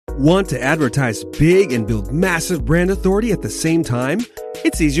Want to advertise big and build massive brand authority at the same time?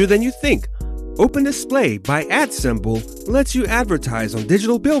 It's easier than you think. Open Display by AdSymble lets you advertise on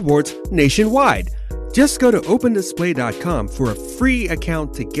digital billboards nationwide. Just go to opendisplay.com for a free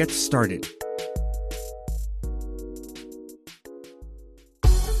account to get started.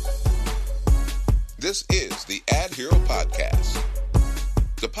 This is the Ad Hero Podcast,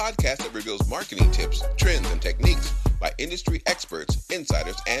 the podcast that reveals marketing tips, trends, and techniques by industry experts,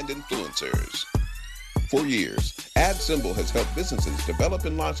 insiders, and influencers. For years, AdSymble has helped businesses develop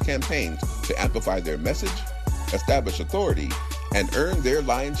and launch campaigns to amplify their message, establish authority, and earn their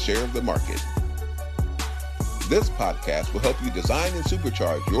lion's share of the market. This podcast will help you design and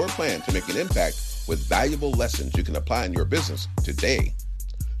supercharge your plan to make an impact with valuable lessons you can apply in your business today.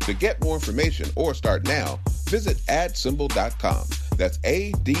 To get more information or start now, visit adsymbol.com. That's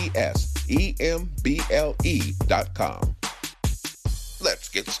ADSEMBLE.com. Let's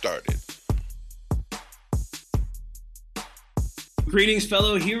get started. Greetings,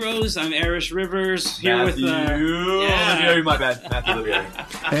 fellow heroes. I'm Arish Rivers here Matthew. with My bad. Matthew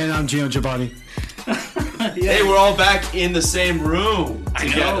Olivieri. And I'm Gino Giovanni. Hey, we're all back in the same room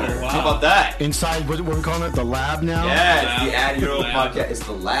together. I know, wow. How about that? Inside, what are we calling it? The lab now? Yeah, it's the Ad Hero Podcast. It's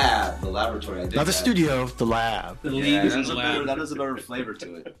the lab, the laboratory. I did Not the that. studio, the lab. the league is in that's the a better, lab. that is a better flavor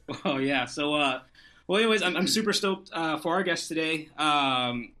to it. Oh, yeah. So, well, anyways, I'm super stoked for our guest today.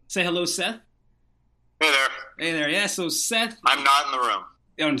 Say hello, Seth. Hey there. Hey there. Yeah, so Seth. I'm not in the room.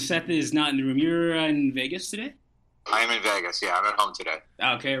 Oh, Seth is not in the room. You're in Vegas today? I am in Vegas. Yeah, I'm at home today.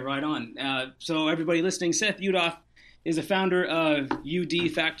 Okay, right on. So everybody listening, Seth Yudof is a founder of UD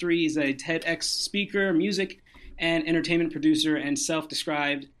Factory. He's a TEDx speaker, music and entertainment producer, and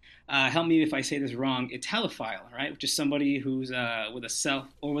self-described, help me if I say this wrong, Italophile, right? Which is somebody who's with a self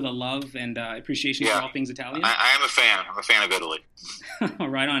or with a love and appreciation for all things Italian. I am a fan. I'm a fan of Italy.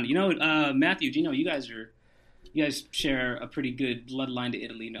 Right on. You know, Matthew, Gino, you guys share a pretty good bloodline to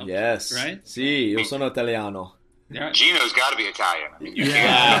Italy, no? Yes. Right? Sì, io sono italiano. Right. Gino's got to be Italian. I mean, you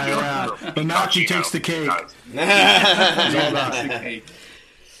Yeah. can't. But Matthew takes the cake. It's all about the cake.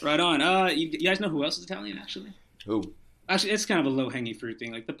 Right on. You guys know who else is Italian, actually? Who? Actually, it's kind of a low-hanging fruit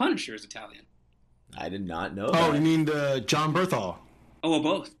thing. Like, the Punisher is Italian. I did not know Oh, that. you mean the John Berthal? Oh, well,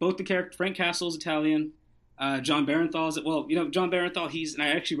 both. Both the character. Frank Castle's Italian. John Barenthal's... Well, you know, John Barenthal, and I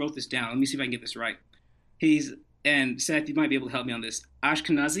actually wrote this down. Let me see if I can get this right. And Seth, you might be able to help me on this.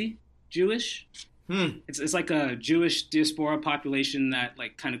 Ashkenazi Jewish. It's like a Jewish diaspora population that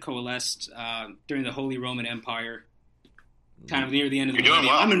like kind of coalesced during the Holy Roman Empire, kind of near the end of the You're doing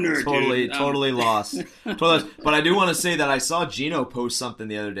millennium. well. I'm a nerd, dude. Totally lost. But I do want to say that I saw Gino post something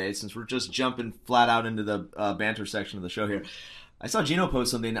the other day, since we're just jumping flat out into the banter section of the show here. I saw Gino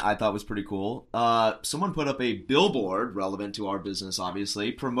post something I thought was pretty cool. Someone put up a billboard, relevant to our business,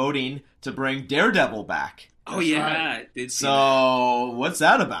 obviously, promoting to bring Daredevil back. Oh, yeah. I did see that. So, what's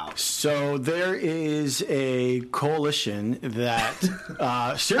that about? So there is a coalition that,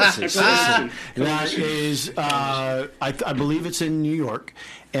 seriously, that is, I believe it's in New York,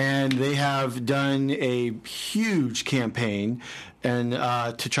 and they have done a huge campaign and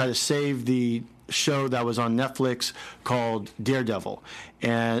to try to save the show that was on Netflix called Daredevil,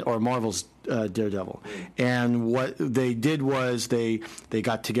 or Marvel's Daredevil. And what they did was they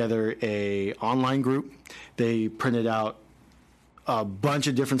got together a online group. They printed out a bunch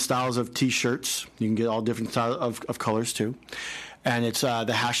of different styles of T-shirts. You can get all different styles of colors too. And it's the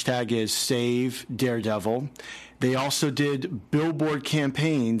hashtag is Save Daredevil. They also did billboard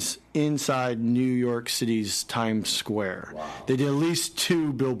campaigns inside New York City's Times Square. Wow. They did at least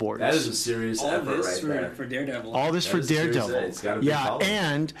 2 billboards. That is a serious effort right there. For Daredevil. All this That for is serious. Daredevil. It's gotta be Yeah, followed.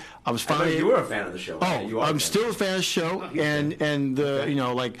 and I was I thought finally. you were a fan of the show. Oh, You are I'm still a fan of the show, and the you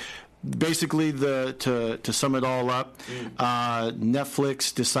know like basically to sum it all up,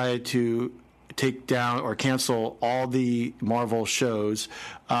 Netflix decided to take down or cancel all the Marvel shows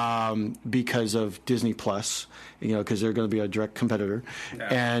because of Disney Plus, you know, because they're going to be a direct competitor,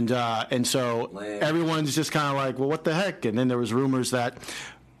 and so everyone's just kind of like, well, what the heck? And then there was rumors that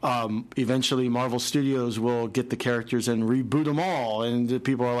eventually Marvel Studios will get the characters and reboot them all, and the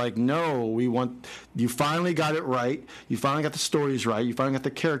people are like, no, you finally got it right, you finally got the stories right, you finally got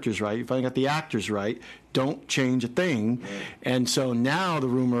the characters right, you finally got the actors right, don't change a thing. And so now the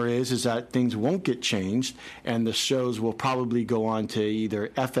rumor is that things won't get changed, and the shows will probably go on to either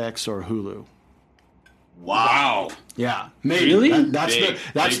FX or Hulu. Wow. Yeah, maybe. Really?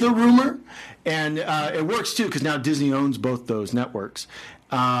 That's the rumor, And it works too because now Disney owns both those networks.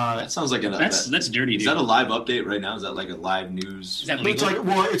 That sounds like that's dirty. Is Dude. that a live update right now? Is that like a live news? Is that It's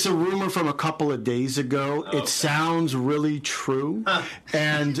legal? it's a rumor from a couple of days ago. Okay. It sounds really true,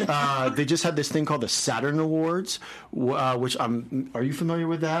 and they just had this thing called the Saturn Awards, which are you familiar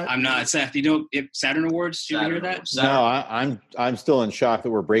with that? I'm not. Seth, if Saturn Awards, did you hear that? No, I'm still in shock that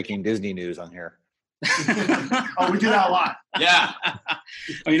we're breaking Disney news on here. Oh, we do that a lot. Yeah.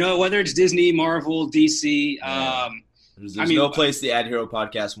 You know, whether it's Disney, Marvel, DC. There's no place the Ad Hero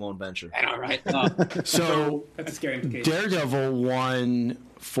podcast won't venture. I know, right? So That's a scary implication. Daredevil won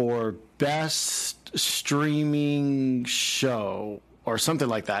for best streaming show or something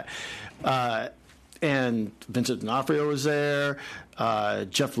like that. And Vincent D'Onofrio was there.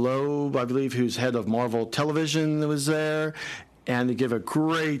 Jeff Loeb, I believe, who's head of Marvel Television, was there. And they give a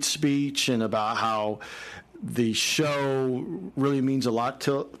great speech and about how the show really means a lot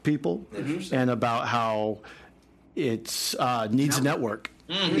to people and about how it needs a network.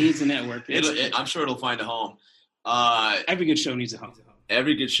 It needs a network. I'm sure it'll find a home. Every good show needs a home.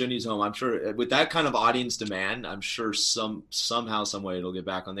 Every good show needs a home. I'm sure with that kind of audience demand, I'm sure somehow, some way it'll get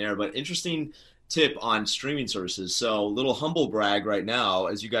back on the air. But interesting tip on streaming services. So little humble brag right now.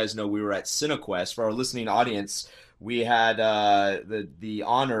 As you guys know, we were at CineQuest. For our listening audience, we had the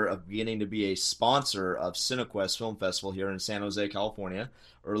honor of beginning to be a sponsor of CineQuest Film Festival here in San Jose, California,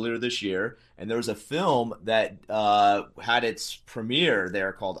 earlier this year. And there was a film that had its premiere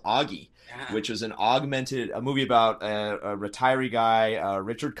there called Augie, which was a movie about a retiree guy,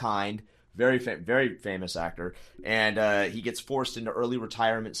 Richard Kind, very famous actor, and he gets forced into early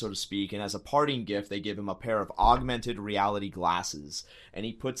retirement, so to speak, and as a parting gift, they give him a pair of augmented reality glasses, and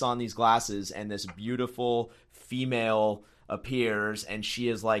he puts on these glasses, and this beautiful female appears, and she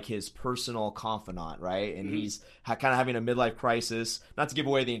is like his personal confidant, right? And he's kind of having a midlife crisis. Not to give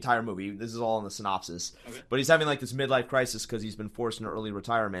away the entire movie, this is all in the synopsis, but he's having like this midlife crisis because he's been forced into early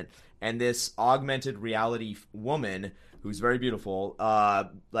retirement, and this augmented reality woman, who's very beautiful,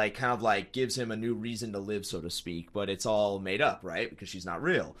 gives him a new reason to live, so to speak, but it's all made up, right? Because she's not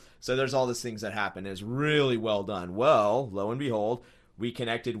real. So there's all these things that happen. It's really well done. Well, lo and behold, we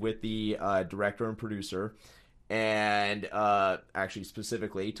connected with the director and producer, and actually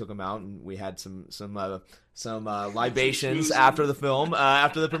specifically took him out, and we had some libations after the film,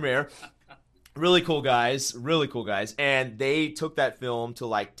 after the premiere. Really cool guys, and they took that film to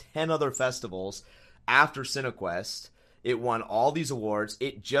like 10 other festivals after CineQuest. It won all these awards.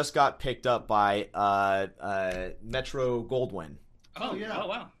 It just got picked up by Metro Goldwyn. Oh, yeah. Oh,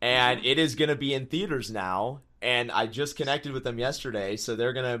 wow. And it is going to be in theaters now. And I just connected with them yesterday. So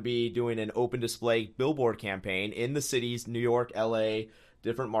they're going to be doing an open display billboard campaign in the cities, New York, LA,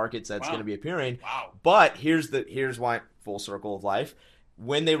 different markets that's going to be appearing. Wow. But here's why, full circle of life.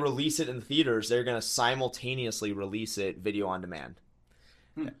 When they release it in the theaters, they're going to simultaneously release it video on demand.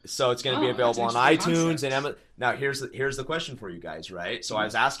 So it's going to be available on iTunes and Amazon. Now here's the question for you guys, right? So I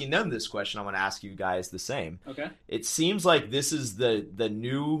was asking them this question. I'm going to ask you guys the same. Okay. It seems like this is the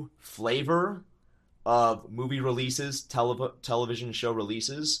new flavor of movie releases, television show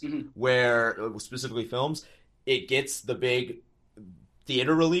releases, where specifically films, it gets the big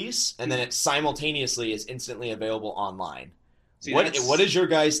theater release, and then it simultaneously is instantly available online. See, what is your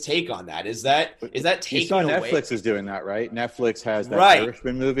guys' take on that? Is that taking away? Netflix is doing that, right? Netflix has that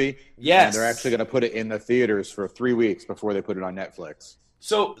Irishman movie. Yes. And they're actually going to put it in the theaters for 3 weeks before they put it on Netflix.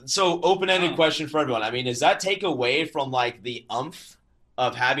 So open-ended question for everyone. I mean, does that take away from like the umph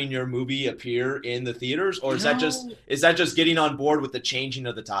of having your movie appear in the theaters, or is that just getting on board with the changing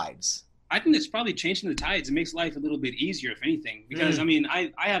of the tides? I think it's probably changing the tides. It makes life a little bit easier, if anything, because I mean,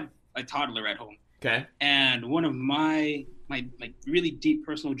 I have a toddler at home. Okay. And one of my really deep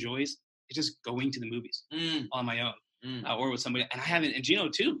personal joys is just going to the movies on my own or with somebody. And I haven't, and Gino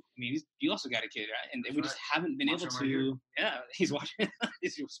too. I mean, you also got a kid, right? And we just haven't been able to. Yeah, he's watching.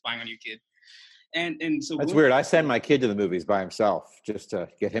 He's spying on you, kid. And so that's weird. I send my kid to the movies by himself just to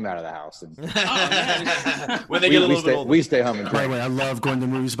get him out of the house. And when they get a little bit older, we stay home and By the way, I love going to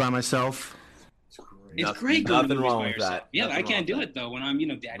the movies by myself. It's great going to the movies by yourself. That. Yeah, I can't do it though when I'm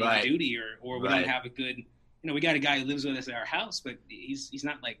daddy on duty or we don't have a good. We got a guy who lives with us at our house, but he's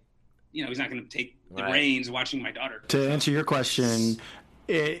not like, he's not going to take the reins watching my daughter. To answer your question,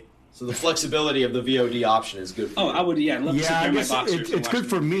 so the flexibility of the VOD option is good for you. I would, I'd love to sit there in my boxers. It's good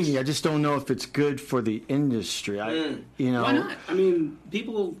for me. I just don't know if it's good for the industry. Why not? I mean,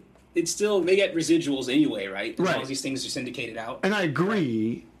 people, they get residuals anyway, right? As long as these things are syndicated out. And I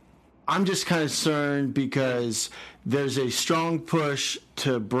agree. I'm just kind of concerned because there's a strong push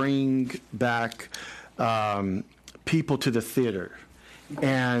to bring back people to the theater.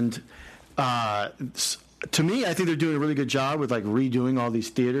 And to me, I think they're doing a really good job with like redoing all these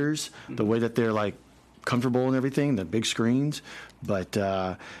theaters, the way that they're like comfortable and everything, the big screens. But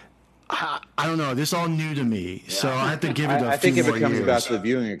I don't know. This is all new to me, so I have to give it a I few think it more becomes years. about the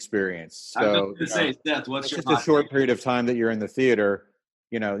viewing experience. I was So going to say, Seth, what's it's your just a hot short take? period of time that you're in the theater.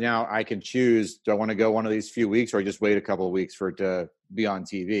 Now I can choose, do I want to go one of these few weeks or I just wait a couple of weeks for it to be on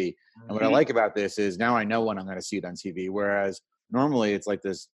TV? And what I like about this is now I know when I'm going to see it on TV, whereas normally it's like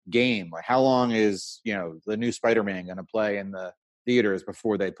this game. Like how long is, the new Spider-Man going to play in the theaters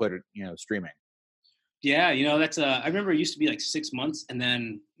before they put it, streaming? Yeah, that's I remember it used to be like 6 months, and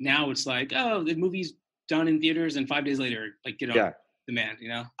then now it's like, oh, the movie's done in theaters, and 5 days later, like get on demand.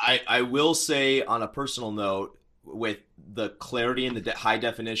 I will say on a personal note, with the clarity and the high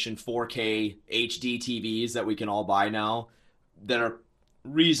definition 4K HD TVs that we can all buy now, that are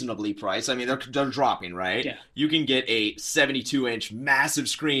reasonably priced. I mean, they're dropping, right? Yeah. You can get a 72-inch massive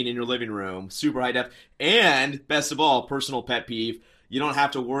screen in your living room, super high def, and best of all, personal pet peeve, you don't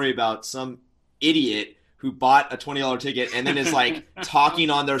have to worry about some idiot who bought a $20 ticket and then is like talking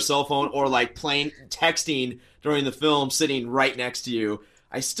on their cell phone or like texting during the film sitting right next to you.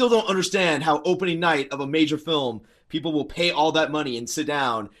 I still don't understand how opening night of a major film, people will pay all that money and sit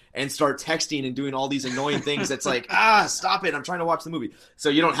down and start texting and doing all these annoying things. That's like, stop it. I'm trying to watch the movie. So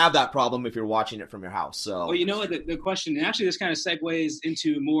you don't have that problem if you're watching it from your house. So, well, the question, and actually this kind of segues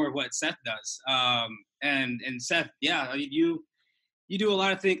into more of what Seth does. And Seth, yeah, you do a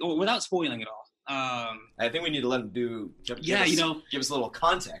lot of things without spoiling it all. I think we need to let him give us a little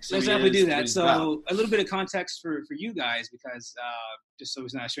context. Let's definitely do that. So a little bit of context for you guys, because just so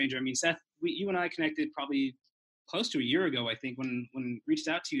he's not a stranger. I mean, Seth, you and I connected probably close to a year ago, I think, when reached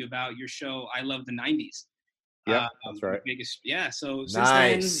out to you about your show, I Love the 90s. Yeah, that's right. So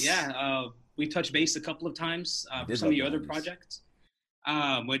nice. Since then, we touched base a couple of times for some of your other projects,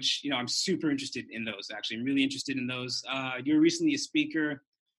 which, I'm super interested in those, actually. I'm really interested in those. You were recently a speaker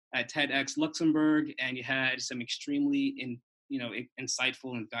at TEDx Luxembourg, and you had some extremely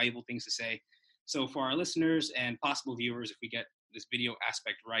insightful and valuable things to say. So for our listeners and possible viewers, if we get this video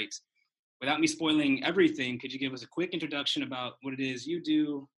aspect right, without me spoiling everything, could you give us a quick introduction about what it is you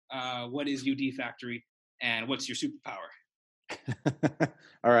do, what is UD Factory, and what's your superpower?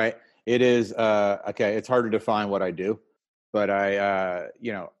 All right. It is, okay, it's hard to define what I do, but I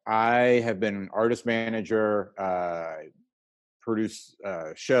have been an artist manager, produce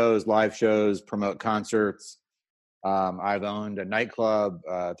shows, live shows, promote concerts. I've owned a nightclub,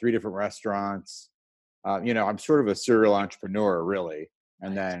 3 different restaurants. I'm sort of a serial entrepreneur, really.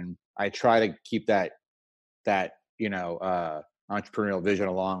 And then I try to keep that entrepreneurial vision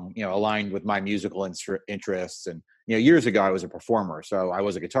aligned with my musical interests. And, years ago I was a performer. So I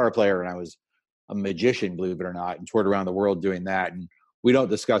was a guitar player and I was a magician, believe it or not, and toured around the world doing that. And we don't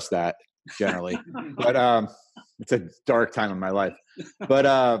discuss that generally, but it's a dark time in my life. But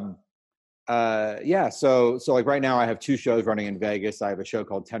so like right now I have 2 shows running in Vegas. I have a show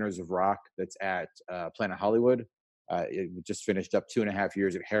called Tenors of Rock that's at Planet Hollywood. It just finished up 2.5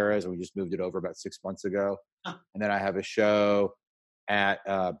 years at Harrah's, and we just moved it over about 6 months ago. And then I have a show at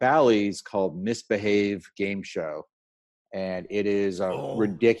Bally's called Misbehave Game Show, and it is a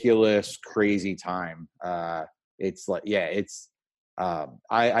ridiculous, crazy time. It's like,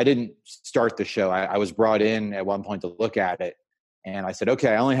 I didn't start the show. I was brought in at one point to look at it, and I said,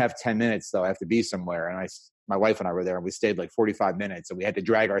 okay, I only have 10 minutes though. I have to be somewhere. And my wife and I were there, and we stayed like 45 minutes, and we had to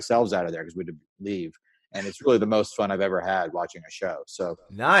drag ourselves out of there because we had to leave. And it's really the most fun I've ever had watching a show. So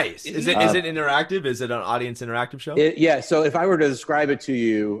nice. Is it interactive? Is it an audience interactive show? So if I were to describe it to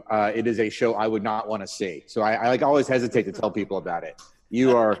you, it is a show I would not want to see. So I like always hesitate to tell people about it.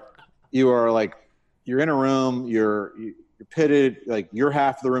 You are like, you're in a room, you're pitted, like your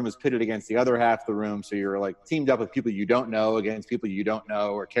half of the room is pitted against the other half of the room. So you're like teamed up with people you don't know against people you don't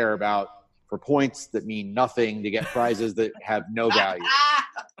know or care about for points that mean nothing to get prizes that have no value.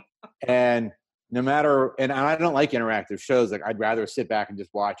 And I don't like interactive shows. Like I'd rather sit back and just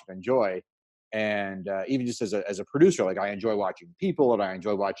watch and enjoy. And even just as a producer, like I enjoy watching people and I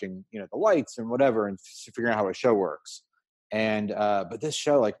enjoy watching, the lights and whatever and figuring out how a show works. And but this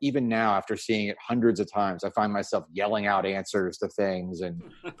show, like even now after seeing it hundreds of times, I find myself yelling out answers to things and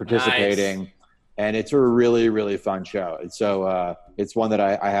participating. Nice. And it's a really, really fun show. And so it's one that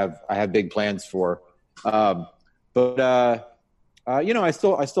I have big plans for. I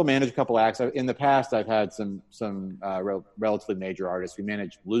still manage a couple acts. In the past, I've had some relatively major artists. We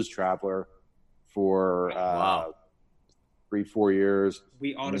managed Blues Traveler for 3-4 years.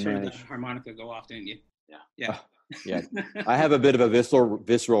 We all just heard the harmonica go off, didn't you? Yeah. Yeah. I have a bit of a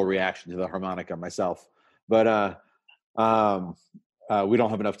visceral reaction to the harmonica myself. But we don't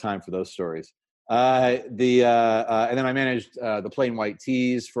have enough time for those stories. And then I managed the Plain White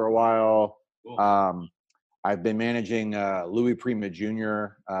Tees for a while. Cool. I've been managing Louis Prima Jr.,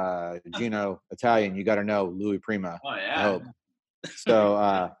 Gino Italian. You got to know Louis Prima. Oh yeah. I hope.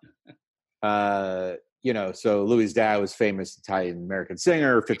 So, so Louis' dad was famous Italian American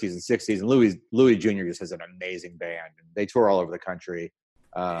singer, 50s and 60s, and Louis Jr. just has an amazing band. They tour all over the country.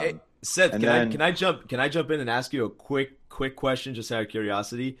 Hey, Seth, can I jump in and ask you a quick question, just out of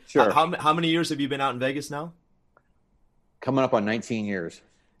curiosity? Sure. How many years have you been out in Vegas now? Coming up on 19 years.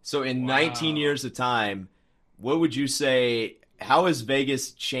 So in 19 years of time, what would you say? How has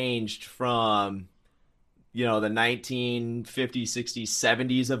Vegas changed from, the 1950s, 60s,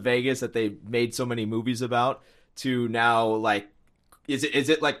 70s of Vegas that they made so many movies about to now? Like, is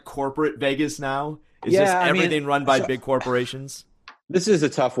it like corporate Vegas now? Is everything run by big corporations? This is a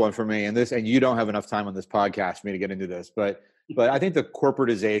tough one for me, and you don't have enough time on this podcast for me to get into this, but I think the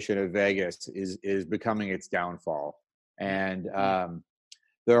corporatization of Vegas is becoming its downfall, and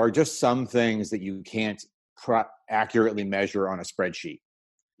there are just some things that you can't accurately measure on a spreadsheet.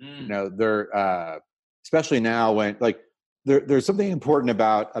 Especially now when there's something important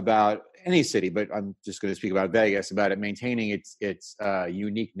about any city, but I'm just going to speak about Vegas, about it maintaining its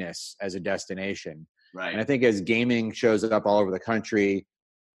uniqueness as a destination. Right. And I think as gaming shows up all over the country,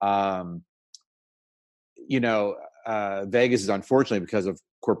 Vegas is unfortunately, because of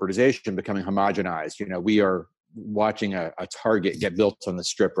corporatization, becoming homogenized. We are watching a Target get built on the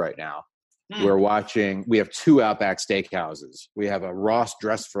Strip right now. We have 2 Outback Steakhouses. We have a Ross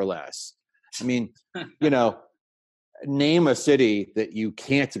Dress for Less. I mean, name a city that you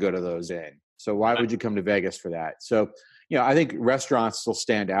can't go to those in. So why would you come to Vegas for that? So, I think restaurants still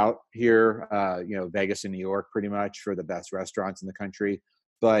stand out here, Vegas and New York pretty much for the best restaurants in the country.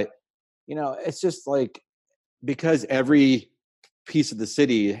 But, it's just like, because every piece of the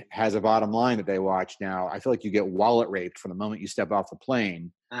city has a bottom line that they watch now, I feel like you get wallet raped from the moment you step off the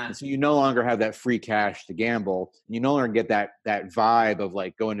plane. And so you no longer have that free cash to gamble. You no longer get that vibe of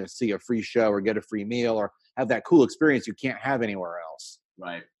like going to see a free show or get a free meal or have that cool experience you can't have anywhere else.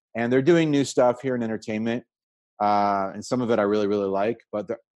 Right. And they're doing new stuff here in entertainment. And some of it I really, really like,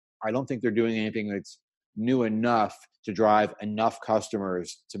 but I don't think they're doing anything that's new enough to drive enough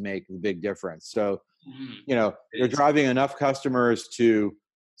customers to make the big difference. So, they're driving enough customers to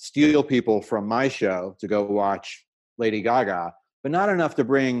steal people from my show to go watch Lady Gaga, but not enough to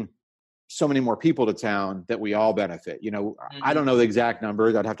bring so many more people to town that we all benefit. I don't know the exact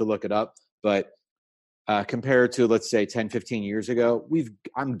numbers. I'd have to look it up, but compared to, let's say, 10, 15 years ago,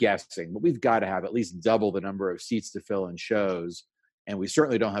 I'm guessing, but we've got to have at least double the number of seats to fill in shows, and we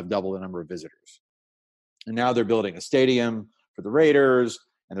certainly don't have double the number of visitors. And now they're building a stadium for the Raiders,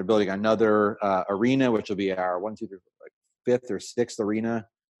 and they're building another arena, which will be our 5th or 6th arena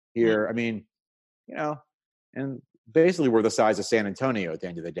here. I mean, and basically we're the size of San Antonio at the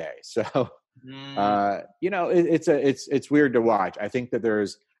end of the day. So, it's weird to watch. I think that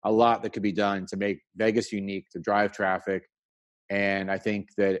there's a lot that could be done to make Vegas unique, to drive traffic. And I think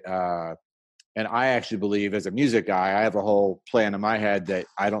that, and I actually believe, as a music guy, I have a whole plan in my head that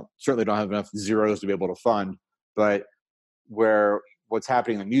certainly don't have enough zeros to be able to fund, but what's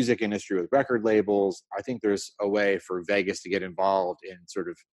happening in the music industry with record labels, I think there's a way for Vegas to get involved in sort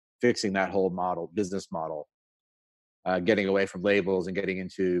of fixing that whole business model, getting away from labels and getting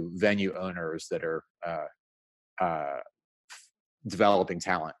into venue owners that are developing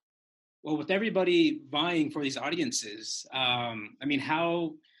talent. Well, with everybody vying for these audiences, I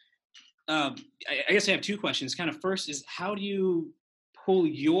guess I have 2 questions. Kind of first is, how do you pull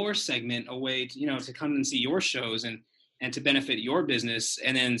your segment away to come and see your shows and to benefit your business?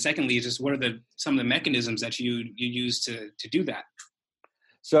 And then secondly, is just what are some of the mechanisms that you use to do that?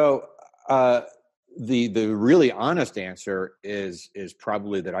 So the really honest answer is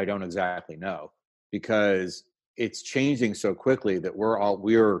probably that I don't exactly know, because it's changing so quickly that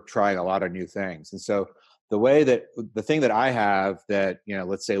we're trying a lot of new things. And so the thing that I have that,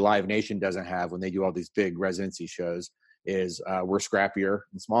 let's say Live Nation doesn't have when they do all these big residency shows is we're scrappier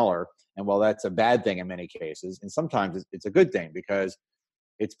and smaller. And while that's a bad thing in many cases, and sometimes it's a good thing because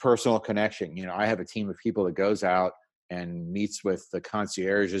it's personal connection. I have a team of people that goes out and meets with the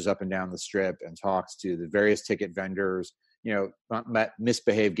concierges up and down the Strip and talks to the various ticket vendors. That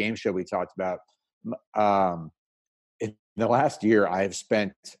Misbehaved game show we talked about. In the last year, I have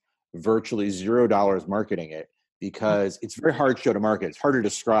spent virtually $0 marketing it because it's a very hard show to market. It's hard to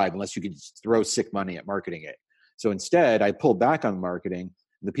describe unless you can just throw sick money at marketing it. So instead, I pulled back on marketing.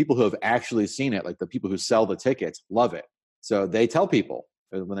 The people who have actually seen it, like the people who sell the tickets, love it. So they tell people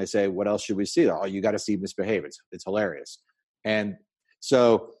when they say, what else should we see? Oh, you got to see Misbehave. It's hilarious. And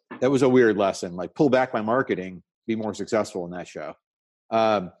So that was a weird lesson. Like, pull back my marketing, be more successful in that show.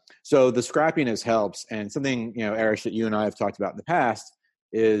 So the scrappiness helps. And something, Eric, that you and I have talked about in the past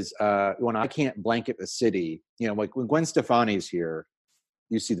is when I can't blanket the city, like when Gwen Stefani's here,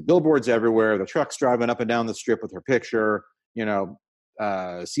 you see the billboards everywhere, the trucks driving up and down the strip with her picture,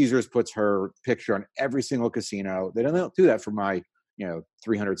 Caesars puts her picture on every single casino. They don't do that for my,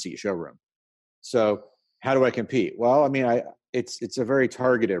 300-seat showroom. So how do I compete? Well, I mean, it's a very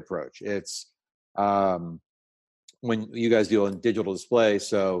targeted approach. It's when you guys deal in digital display.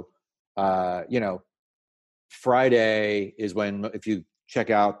 So, Friday is when, if you check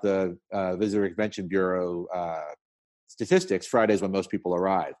out the Visitor Convention Bureau statistics, Friday is when most people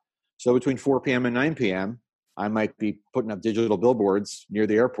arrive. So between 4 p.m. and 9 p.m., I might be putting up digital billboards near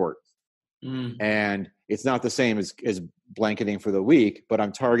the airport. And it's not the same as blanketing for the week, but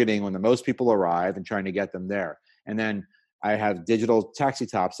I'm targeting when the most people arrive and trying to get them there. And then I have digital taxi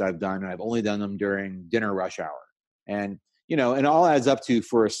tops I've done, and I've only done them during dinner rush hour. And, and it all adds up to,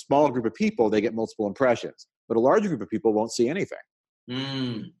 for a small group of people, they get multiple impressions, but a larger group of people won't see anything.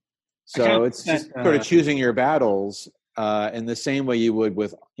 So it's just sort of choosing your battles in the same way you would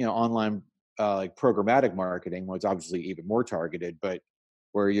with, online like programmatic marketing, where it's obviously even more targeted, but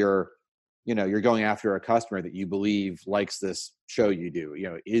where you're going after a customer that you believe likes this show you do,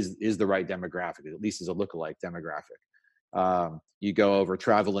 is the right demographic, at least as a lookalike demographic. You go over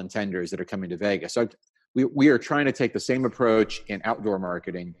travel intenders that are coming to Vegas. So we are trying to take the same approach in outdoor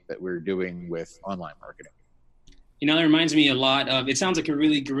marketing that we're doing with online marketing. That reminds me a lot of, it sounds like a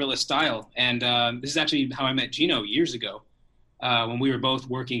really guerrilla style. And this is actually how I met Gino years ago when we were both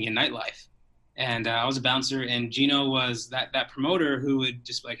working in nightlife. And I was a bouncer, and Gino was that promoter who would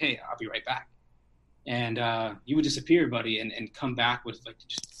just be like, hey, I'll be right back. And you would disappear, buddy, and come back with like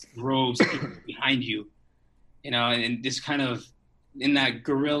just droves of people behind you, and this kind of in that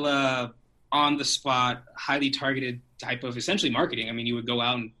guerrilla, on the spot, highly targeted type of essentially marketing. I mean, you would go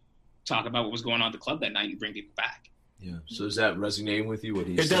out and talk about what was going on at the club that night and bring people back. Yeah. So is that resonating with you? What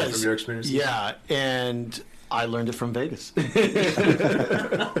he said from your experience? Yeah, and I learned it from Vegas.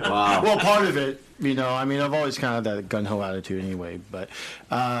 Wow. Well, part of it, I've always kind of that gung-ho attitude anyway. But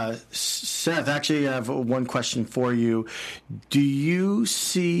Seth, actually, I have one question for you. Do you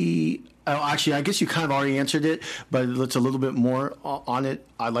see? Oh, actually, I guess you kind of already answered it, but let's a little bit more on it.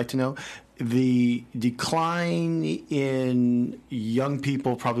 I'd like to know the decline in young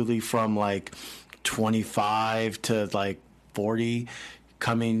people, probably from like 25 to like 40,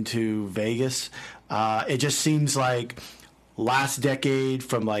 coming to Vegas. It just seems like last decade,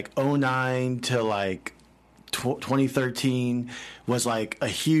 from like 2009 to like 2013, was like a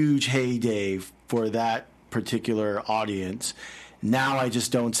huge heyday for that particular audience. Now I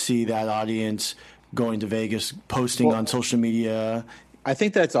just don't see that audience going to Vegas, posting on social media. I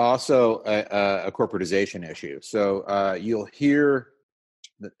think that's also a corporatization issue. So you'll hear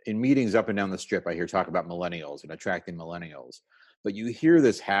in meetings up and down the strip, I hear talk about millennials and attracting millennials. But you hear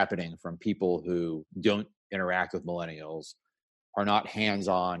this happening from people who don't interact with millennials, are not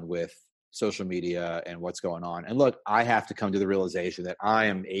hands-on with social media and what's going on. And look, I have to come to the realization that I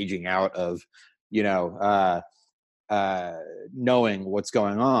am aging out of, knowing what's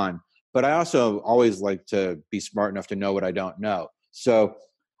going on. But I also always like to be smart enough to know what I don't know. So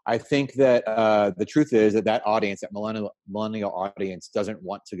I think that the truth is that audience, that millennial audience, doesn't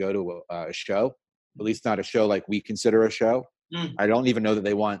want to go to a show, at least not a show like we consider a show. I don't even know that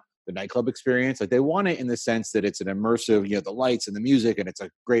they want the nightclub experience. Like, they want it in the sense that it's an immersive, the lights and the music, and it's a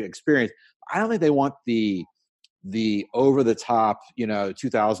great experience. I don't think they want the over the top,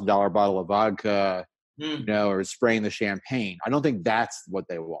 $2,000 bottle of vodka, or spraying the champagne. I don't think that's what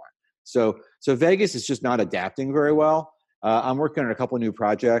they want. So Vegas is just not adapting very well. I'm working on a couple of new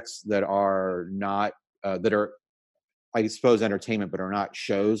projects that are not that are, I suppose, entertainment, but are not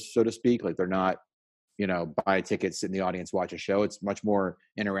shows, so to speak. Like, they're not, buy a ticket, sit in the audience, watch a show. It's much more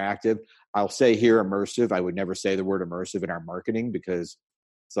interactive. I'll say here immersive. I would never say the word immersive in our marketing, because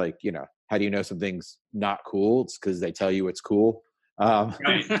it's like, how do you know something's not cool? It's because they tell you it's cool.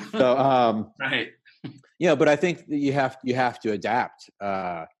 Right. Right. But I think that you have to adapt.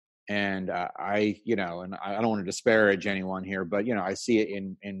 And I don't want to disparage anyone here, but, I see it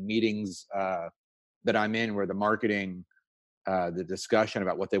in meetings that I'm in, where the marketing, the discussion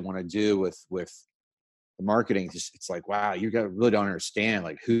about what they want to do with the marketing, it's like, wow, you really don't understand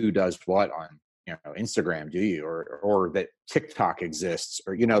like who does what on Instagram, do you? Or that TikTok exists,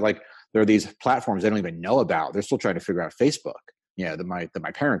 or like there are these platforms they don't even know about. They're still trying to figure out Facebook, that my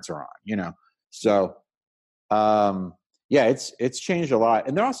parents are on, So it's changed a lot.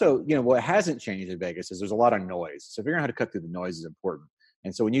 And then also, what hasn't changed in Vegas is there's a lot of noise. So figuring out how to cut through the noise is important.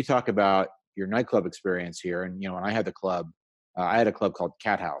 And so when you talk about your nightclub experience here, and when I had the club, I had a club called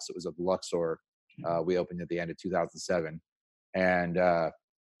Cat House. It was a Luxor. We opened at the end of 2007, and I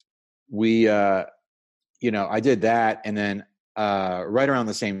did that, and then right around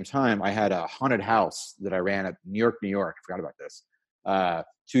the same time, I had a haunted house that I ran at New York. I forgot about this.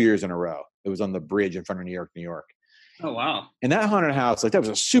 2 years in a row. It was on the bridge in front of New York. Oh, wow. And that haunted house, that was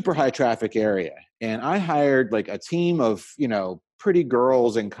a super high traffic area. And I hired a team of, pretty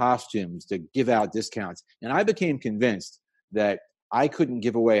girls in costumes to give out discounts. And I became convinced that I couldn't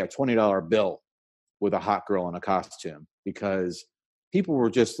give away a $20 bill with a hot girl in a costume, because people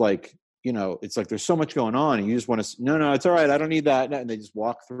were just it's like there's so much going on and you just want to, no, it's all right, I don't need that. And they just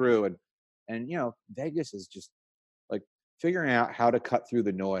walk through and Vegas is just figuring out how to cut through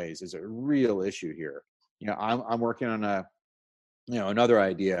the noise is a real issue here. I'm working on another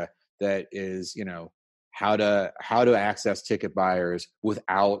idea that is, how to access ticket buyers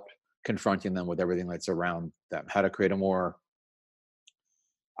without confronting them with everything that's around them, how to create a more,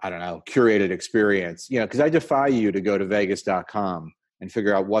 curated experience, because I defy you to go to Vegas.com and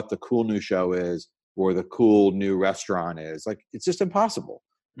figure out what the cool new show is or the cool new restaurant is. It's just impossible.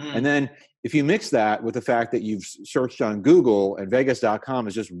 And then if you mix that with the fact that you've searched on Google and Vegas.com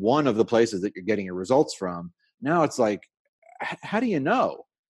is just one of the places that you're getting your results from, now it's how do you know?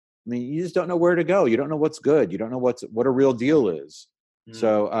 I mean, you just don't know where to go. You don't know what's good. You don't know what a real deal is.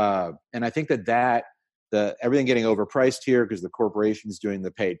 So, and I think that everything getting overpriced here because the corporation's doing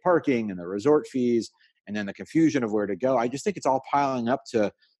the paid parking and the resort fees, and then the confusion of where to go. I just think it's all piling up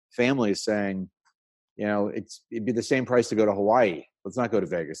to families saying, it'd be the same price to go to Hawaii. Let's not go to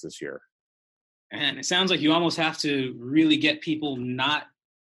Vegas this year. And it sounds like you almost have to really get people not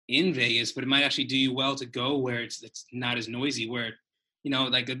in Vegas, but it might actually do you well to go where it's not as noisy, where,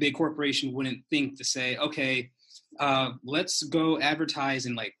 a big corporation wouldn't think to say, okay, let's go advertise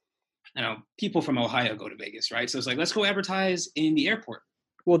in people from Ohio go to Vegas, right? So it's let's go advertise in the airport.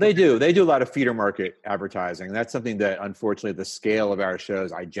 Well, they do a lot of feeder market advertising. That's something that, unfortunately, at the scale of our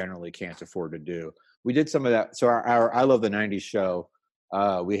shows, I generally can't afford to do. We did some of that. So our I Love the 90s show,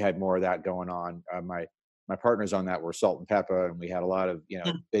 we had more of that going on. My partners on that were Salt and Peppa, and we had a lot of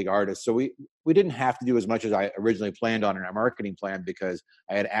big artists. So we didn't have to do as much as I originally planned on in our marketing plan, because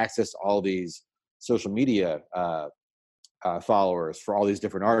I had access to all these social media followers for all these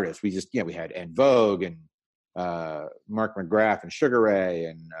different artists. We just we had En Vogue and Mark McGrath and Sugar Ray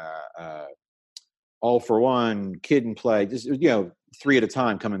and All for One, Kid and Play, just 3 at a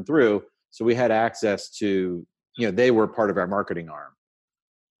time coming through. So we had access to, they were part of our marketing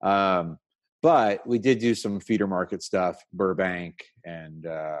arm. But we did do some feeder market stuff, Burbank and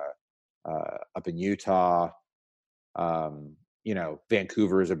up in Utah.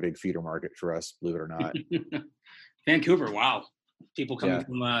 Vancouver is a big feeder market for us, believe it or not. Vancouver, wow. People coming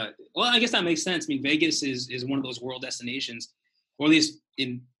from, well, I guess that makes sense. I mean, Vegas is one of those world destinations, or at least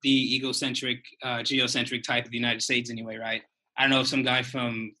in the egocentric, geocentric type of the United States anyway, right? I don't know, some guy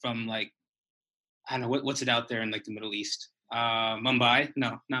from I don't know, what's it out there in the Middle East? Mumbai?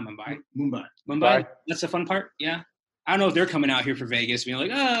 No, not Mumbai. Mumbai? That's the fun part? Yeah. I don't know if they're coming out here for Vegas, being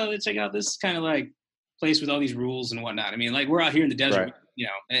let's check out this kind of place with all these rules and whatnot. I mean, we're out here in the desert,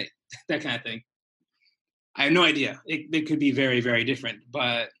 right. That kind of thing. I have no idea. It could be very, very different,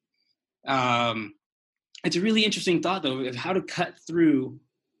 but it's a really interesting thought, though, of how to cut through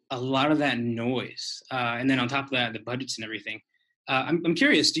a lot of that noise. And then on top of that, the budgets and everything. I'm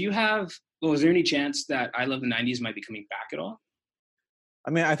curious, is there any chance that I Love the 90s might be coming back at all?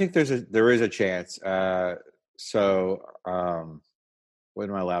 I mean, I think there is a chance. So what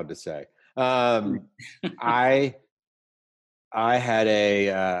am I allowed to say? I had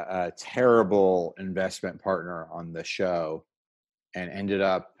a terrible investment partner on the show and ended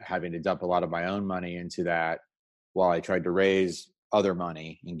up having to dump a lot of my own money into that while I tried to raise other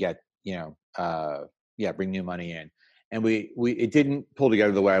money and get, bring new money in. And it didn't pull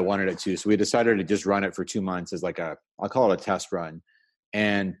together the way I wanted it to. So we decided to just run it for 2 months as I'll call it a test run.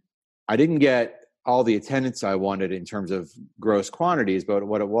 And I didn't get all the attendance I wanted in terms of gross quantities, but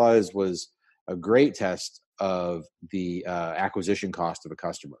what it was a great test of the acquisition cost of a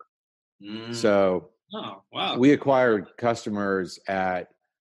customer. So we acquired customers at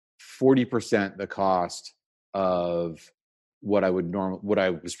 40% the cost of what I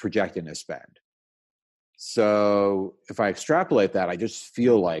was projecting to spend. So if I extrapolate that, I just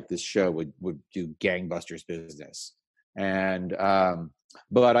feel like this show would do gangbusters business. And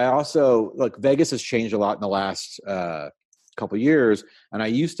but I also Vegas has changed a lot in the last couple of years, and I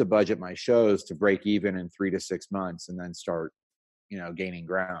used to budget my shows to break even in 3 to 6 months and then start gaining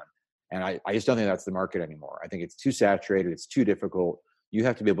ground. And I just don't think that's the market anymore. I think it's too saturated. It's too difficult. you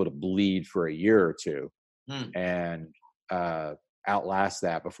have to be able to bleed for a year or two Hmm. and outlast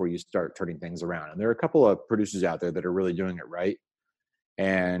that before you start turning things around. And there are a couple of producers out there that are really doing it right.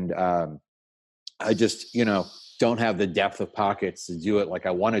 And I just, don't have the depth of pockets to do it like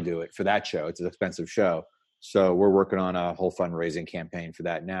I want to do it for that show. It's an expensive show. So we're working on a whole fundraising campaign for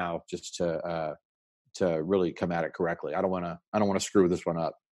that now, just to really come at it correctly. I don't want to screw this one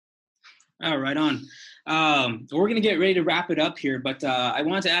up. Oh, right on. We're going to get ready to wrap it up here, but I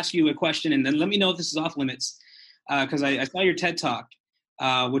wanted to ask you a question, and then let me know if this is off limits, because I saw your TED Talk,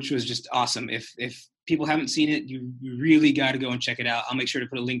 which was just awesome. If people haven't seen it, you really got to go and check it out. I'll make sure to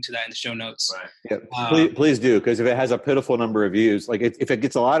put a link to that in the show notes. Right. Yeah, please do, because if it has a pitiful number of views, like if it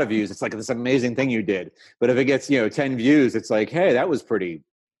gets a lot of views, it's like this amazing thing you did. But if it gets 10 views, it's like, hey, that was pretty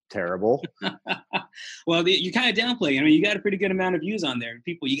terrible. Well, you kind of downplay. I mean, you got a pretty good amount of views on there.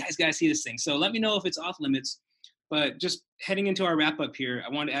 People, you guys got to see this thing. So let me know if it's off limits. But just heading into our wrap up here,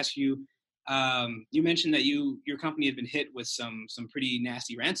 I wanted to ask you. You mentioned that your company had been hit with some pretty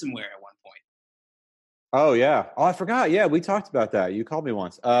nasty ransomware at one point. Oh yeah. Oh, I forgot. Yeah, we talked about that. You called me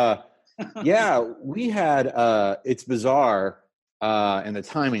once. Yeah, we had. It's bizarre, and the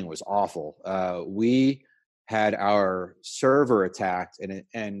timing was awful. We had our server attacked,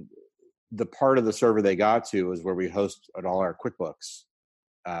 and the part of the server they got to was where we host all our QuickBooks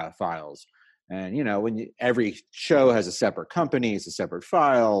files. And when every show has a separate company, it's a separate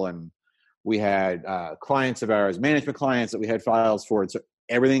file, and we had clients of ours, management clients that we had files for, and so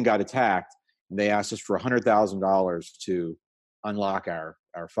everything got attacked. And they asked us for $100,000 to unlock our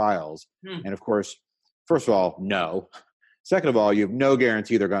files. And of course, first of all, no. Second of all, you have no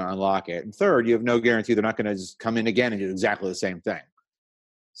guarantee they're going to unlock it. And third, you have no guarantee they're not going to just come in again and do exactly the same thing.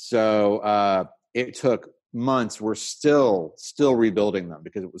 So it took months. We're still rebuilding them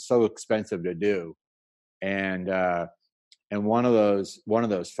because it was so expensive to do. And one of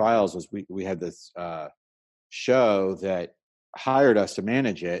those files was we had this show that hired us to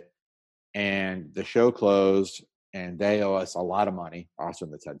manage it, and the show closed, and they owe us a lot of money. Also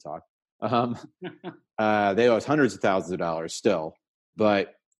in the TED Talk, they owe us hundreds of thousands of dollars still,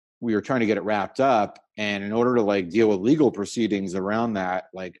 but we were trying to get it wrapped up. And in order to deal with legal proceedings around that,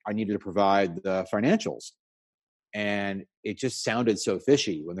 I needed to provide the financials, and it just sounded so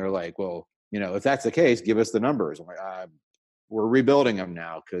fishy when they're like, well, if that's the case, give us the numbers. I'm like, we're rebuilding them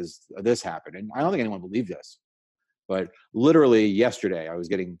now because this happened. And I don't think anyone believed this. But literally yesterday, I was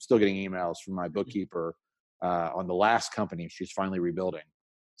still getting emails from my bookkeeper on the last company. She's finally rebuilding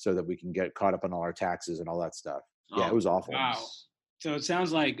so that we can get caught up on all our taxes and all that stuff. Yeah, it was awful. Wow. So it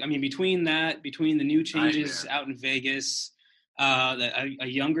sounds like, between the new changes out in Vegas, a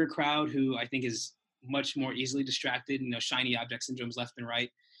younger crowd who I think is much more easily distracted, shiny object syndromes left and right.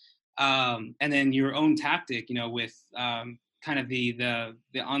 And then your own tactic, with kind of the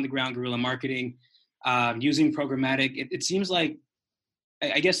on the ground guerrilla marketing, using programmatic. It seems like,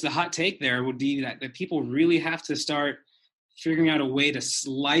 I guess the hot take there would be that people really have to start figuring out a way to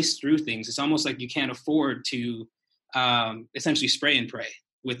slice through things. It's almost like you can't afford to essentially spray and pray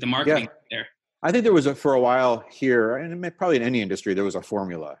with the marketing there. I think there was for a while here, and probably in any industry, there was a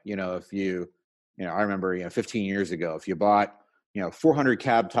formula. If I remember, 15 years ago, if you bought, 400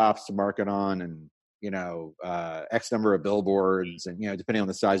 cab tops to market on, and X number of billboards, and depending on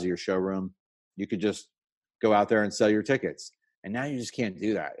the size of your showroom, you could just go out there and sell your tickets. And now you just can't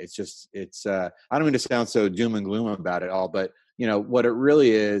do that. I don't mean to sound so doom and gloom about it all, but what it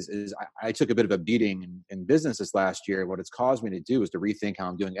really is I took a bit of a beating in business this last year. What it's caused me to do is to rethink how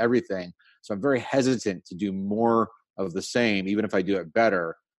I'm doing everything. So I'm very hesitant to do more of the same, even if I do it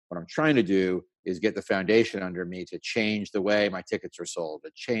better. What I'm trying to do is get the foundation under me to change the way my tickets are sold,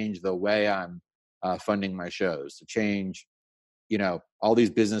 to change the way I'm funding my shows, to change all these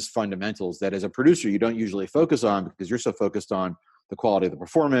business fundamentals that as a producer you don't usually focus on because you're so focused on the quality of the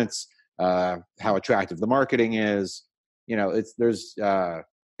performance, how attractive the marketing is. It's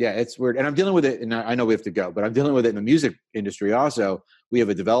weird. And I'm dealing with it, and I know we have to go, but I'm dealing with it in the music industry also. We have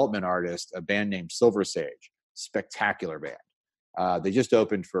a development artist, a band named Silver Sage, spectacular band. They just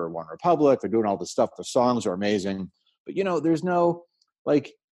opened for One Republic. They're doing all this stuff. The songs are amazing, but there's no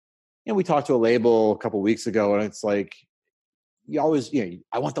we talked to a label a couple of weeks ago, and it's like, you always,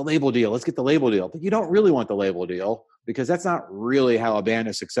 I want the label deal. Let's get the label deal. But you don't really want the label deal because that's not really how a band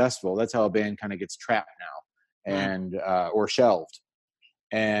is successful. That's how a band kind of gets trapped now and or shelved.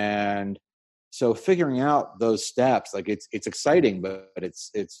 And so figuring out those steps, it's exciting, but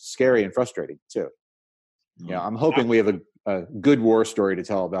it's scary and frustrating too. I'm hoping we have a good war story to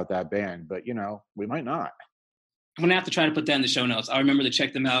tell about that band, but we might not. I'm gonna have to try to put that in the show notes. I'll remember to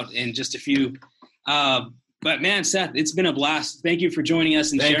check them out in just a few. But man, Seth, it's been a blast. Thank you for joining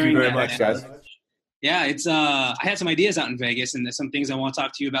us and Thank sharing. you very that, much, guys. Yeah, it's I had some ideas out in Vegas, and there's some things I want to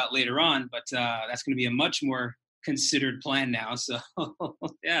talk to you about later on. But that's going to be a much more considered plan now. So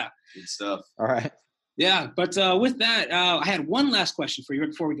yeah, Good stuff. All right. yeah. But with that, I had one last question for you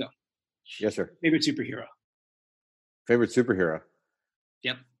before we go. Yes, sir. Favorite superhero? Favorite superhero?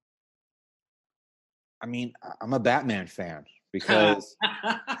 Yep. I mean, I'm a Batman fan because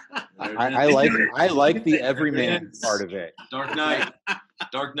I like the everyman part of it. Dark Knight.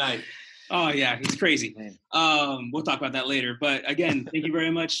 Dark Knight. Oh yeah, he's crazy. We'll talk about that later. But again, thank you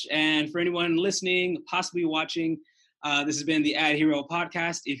very much. And for anyone listening, possibly watching, this has been the Ad Hero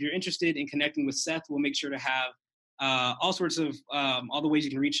podcast. If you're interested in connecting with Seth, we'll make sure to have all sorts of all the ways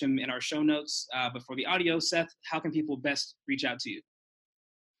you can reach him in our show notes. But for the audio, Seth, how can people best reach out to you?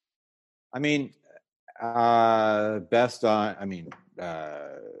 I mean, you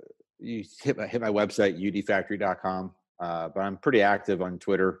hit my website, udfactory.com. But I'm pretty active on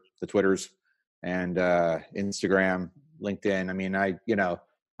Twitter, the Twitters, and Instagram, LinkedIn. I mean,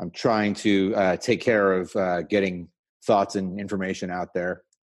 I'm trying to take care of getting thoughts and information out there.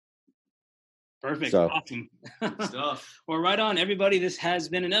 Perfect. So. Awesome. Stuff. Well, right on, everybody. This has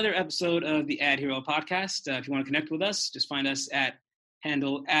been another episode of the Ad Hero podcast. If you want to connect with us, just find us at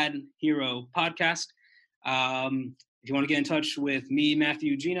handle Ad Hero podcast. If you want to get in touch with me,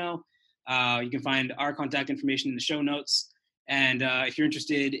 Matthew, Gino, you can find our contact information in the show notes. And if you're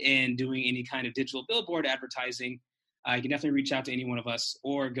interested in doing any kind of digital billboard advertising, you can definitely reach out to any one of us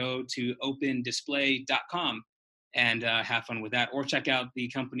or go to opendisplay.com and have fun with that, or check out the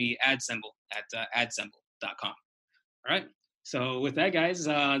company AdSemble at adsemble.com. All right. So with that, guys,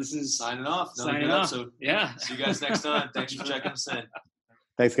 this is Signing off. Signing off. Episode. Yeah. See you guys next time. Thanks for checking us in.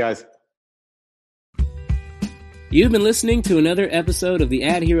 Thanks, guys. You've been listening to another episode of the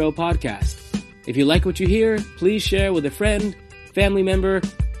Ad Hero podcast. If you like what you hear, please share with a friend, family member,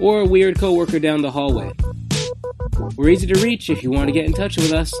 or a weird coworker down the hallway. We're easy to reach if you want to get in touch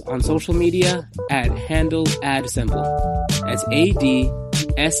with us on social media at handle adsemble. That's ADSEMBLE.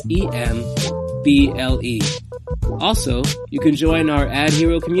 Also, you can join our Ad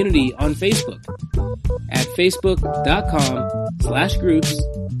Hero community on Facebook at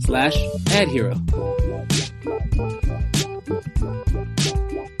facebook.com/groups/adhero.